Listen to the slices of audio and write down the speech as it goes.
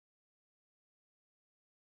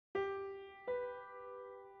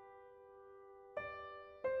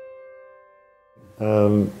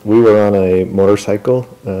We were on a motorcycle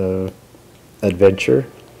adventure,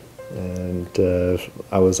 and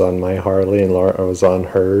I was on my Harley and Laura was on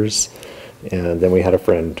hers, and then we had a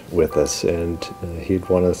friend with us, and he'd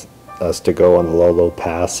want us to go on the Lolo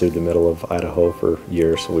Pass through the middle of Idaho for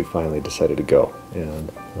years, so we finally decided to go,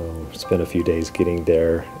 and spent a few days getting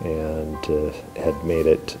there, and had made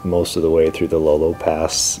it most of the way through the Lolo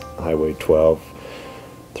Pass, Highway 12,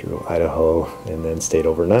 through Idaho, and then stayed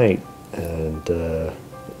overnight and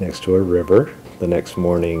next to a river. The next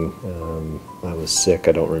morning I was sick.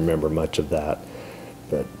 I don't remember much of that,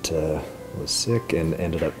 but was sick and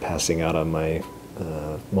ended up passing out on my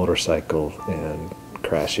motorcycle and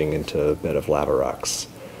crashing into a bed of lava rocks.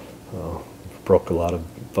 Broke a lot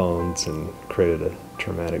of bones and created a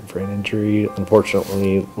traumatic brain injury.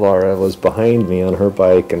 Unfortunately, Laura was behind me on her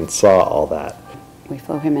bike and saw all that. We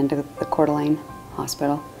flew him into the Coeur d'Alene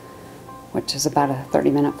Hospital, which is about a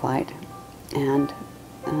 30-minute flight, and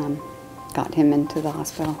got him into the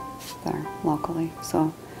hospital there locally.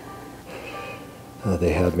 So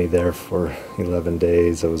they had me there for 11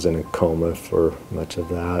 days. I was in a coma for much of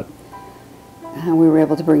that. We were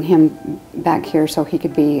able to bring him back here so he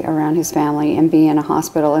could be around his family and be in a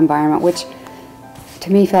hospital environment, which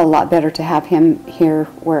to me felt a lot better to have him here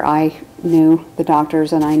where I knew the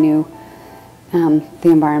doctors and I knew the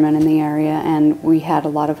environment in the area, and we had a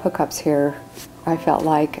lot of hookups here, I felt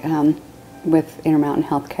like, with Intermountain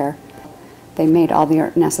Healthcare. They made all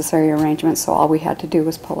the necessary arrangements, so all we had to do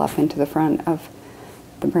was pull up into the front of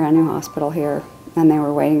the brand new hospital here, and they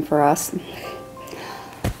were waiting for us.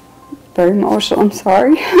 Very emotional, I'm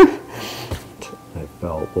sorry. I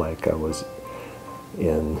felt like I was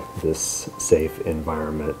in this safe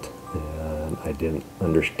environment, and I didn't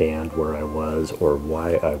understand where I was or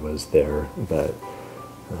why I was there, but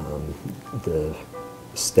the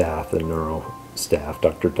staff, the neuro staff,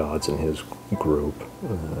 Dr. Dodds and his group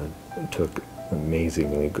took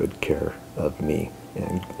amazingly good care of me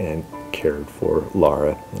and cared for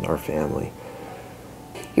Laura and our family.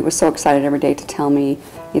 He was so excited every day to tell me,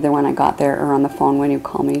 either when I got there or on the phone when he would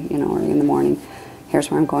call me, you know, early in the morning, here's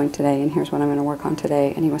where I'm going today and here's what I'm going to work on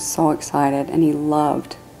today. And he was so excited, and he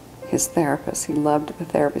loved his therapist. He loved the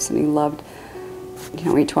therapist, and he loved, you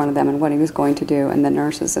know, each one of them and what he was going to do, and the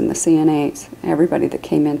nurses and the CNAs, everybody that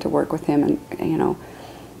came in to work with him, and you know,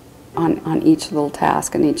 on each little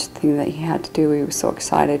task and each thing that he had to do. He was so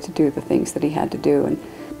excited to do the things that he had to do. And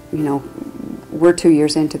you know, we're 2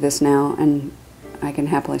 years into this now, and I can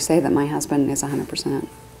happily say that my husband is 100%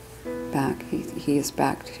 back. He is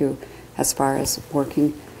back to, as far as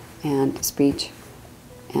working and speech,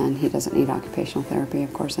 and he doesn't need occupational therapy,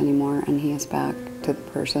 of course, anymore, and he is back to the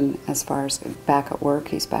person. As far as back at work,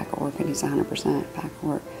 he's back at work, and he's 100% back at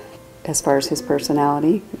work. As far as his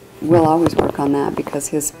personality, we'll always work on that, because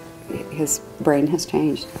his brain has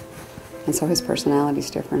changed, and so his personality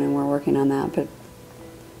is different, and we're working on that. But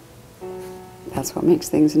that's what makes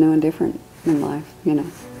things new and different in life, you know.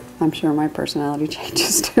 I'm sure my personality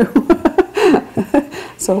changes too.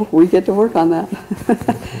 So we get to work on that.